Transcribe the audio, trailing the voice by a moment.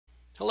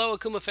Hello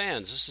Akuma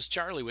fans, this is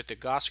Charlie with the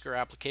Gossamer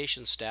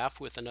application staff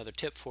with another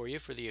tip for you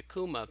for the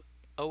Akuma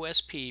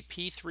OSP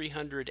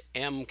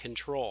P300M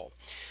control.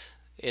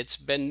 It's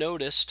been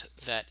noticed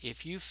that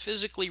if you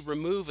physically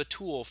remove a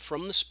tool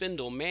from the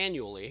spindle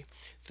manually,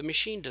 the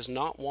machine does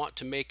not want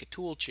to make a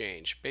tool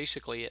change.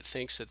 Basically, it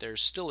thinks that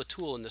there's still a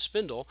tool in the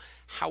spindle.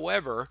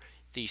 However,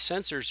 the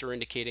sensors are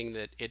indicating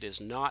that it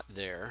is not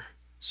there,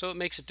 so it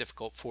makes it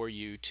difficult for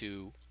you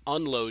to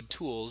unload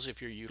tools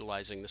if you're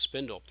utilizing the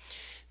spindle.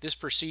 This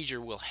procedure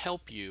will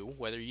help you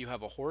whether you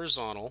have a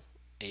horizontal,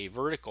 a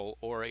vertical,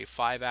 or a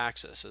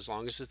 5-axis. As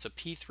long as it's a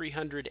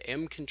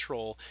P300M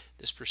control,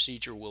 this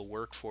procedure will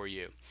work for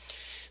you.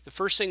 The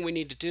first thing we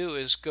need to do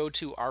is go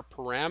to our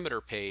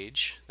parameter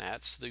page.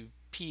 That's the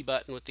P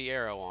button with the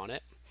arrow on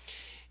it.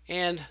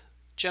 And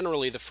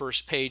generally the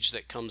first page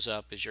that comes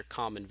up is your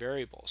common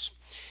variables.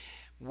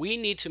 We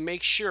need to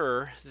make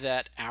sure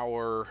that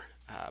our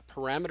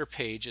parameter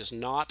page is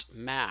not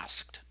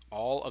masked.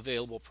 All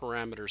available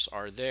parameters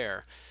are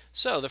there.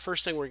 So the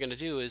first thing we're going to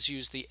do is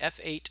use the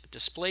F8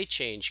 display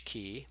change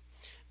key.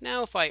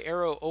 Now if I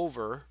arrow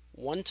over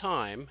one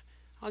time,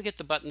 I'll get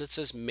the button that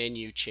says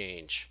menu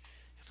change.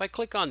 If I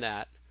click on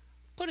that,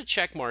 put a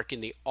check mark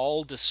in the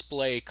all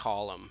display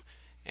column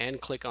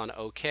and click on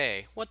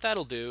OK. What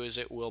that'll do is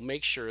it will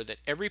make sure that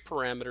every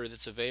parameter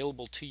that's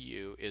available to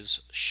you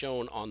is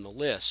shown on the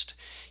list.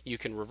 You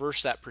can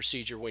reverse that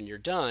procedure when you're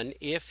done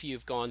if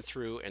you've gone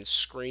through and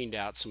screened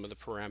out some of the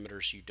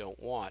parameters you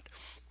don't want.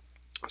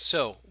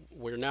 So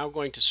we're now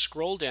going to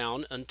scroll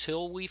down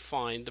until we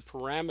find the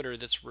parameter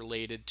that's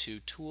related to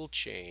tool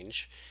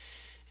change.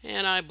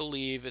 And I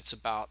believe it's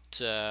about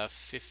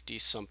 50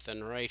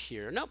 something right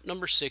here. Nope,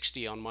 number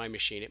 60 on my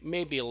machine. It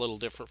may be a little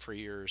different for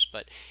yours,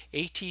 but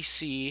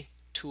ATC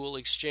tool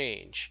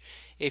exchange.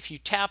 If you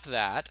tap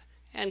that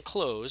and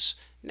close,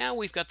 now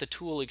we've got the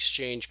tool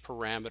exchange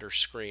parameter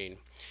screen.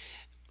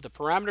 The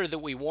parameter that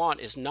we want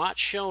is not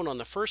shown on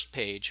the first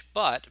page,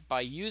 but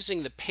by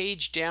using the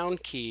page down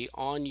key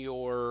on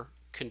your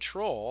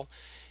control,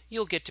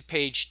 you'll get to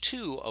page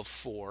 2 of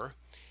 4.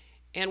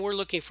 And we're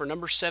looking for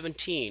number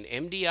 17,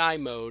 MDI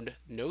mode,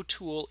 no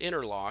tool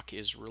interlock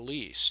is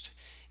released.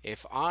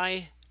 If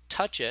I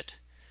touch it,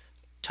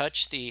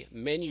 touch the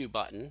menu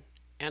button,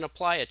 and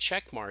apply a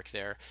check mark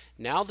there,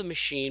 now the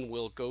machine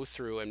will go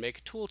through and make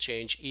a tool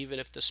change even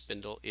if the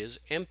spindle is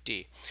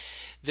empty.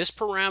 This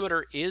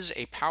parameter is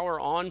a power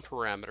on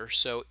parameter,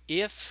 so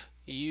if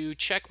you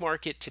check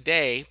mark it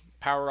today,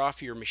 power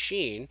off your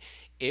machine,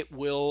 it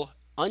will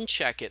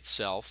uncheck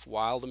itself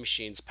while the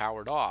machine's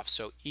powered off.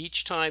 So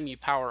each time you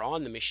power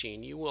on the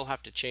machine, you will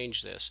have to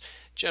change this.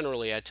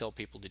 Generally, I tell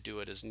people to do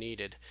it as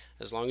needed.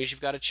 As long as you've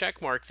got a check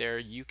mark there,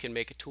 you can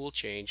make a tool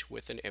change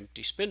with an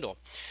empty spindle.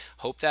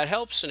 Hope that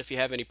helps, and if you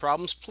have any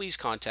problems, please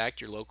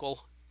contact your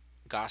local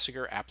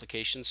Gossamer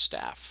applications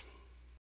staff.